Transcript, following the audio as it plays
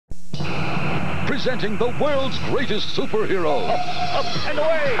Presenting the world's greatest superhero. Up and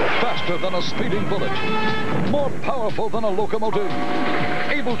away! Faster than a speeding bullet. More powerful than a locomotive.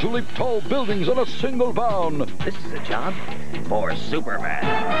 Able to leap tall buildings in a single bound. This is a job for Superman.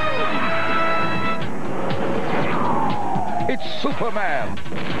 It's Superman,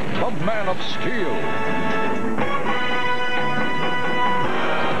 the Man of Steel.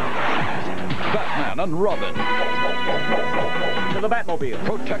 Batman and Robin. To the Batmobile.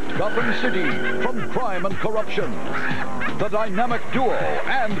 Protect Gotham City from crime and corruption. The dynamic duo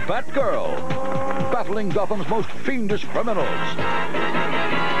and Batgirl, battling Gotham's most fiendish criminals.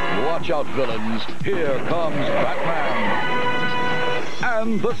 Watch out, villains. Here comes Batman.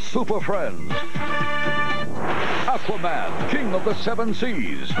 And the Superfriends. Aquaman, King of the Seven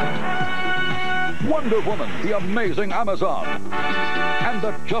Seas. Wonder Woman, the amazing Amazon. And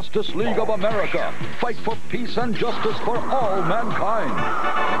the Justice League of America fight for peace and justice for all mankind.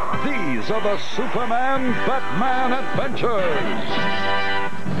 These are the Superman Batman Adventures.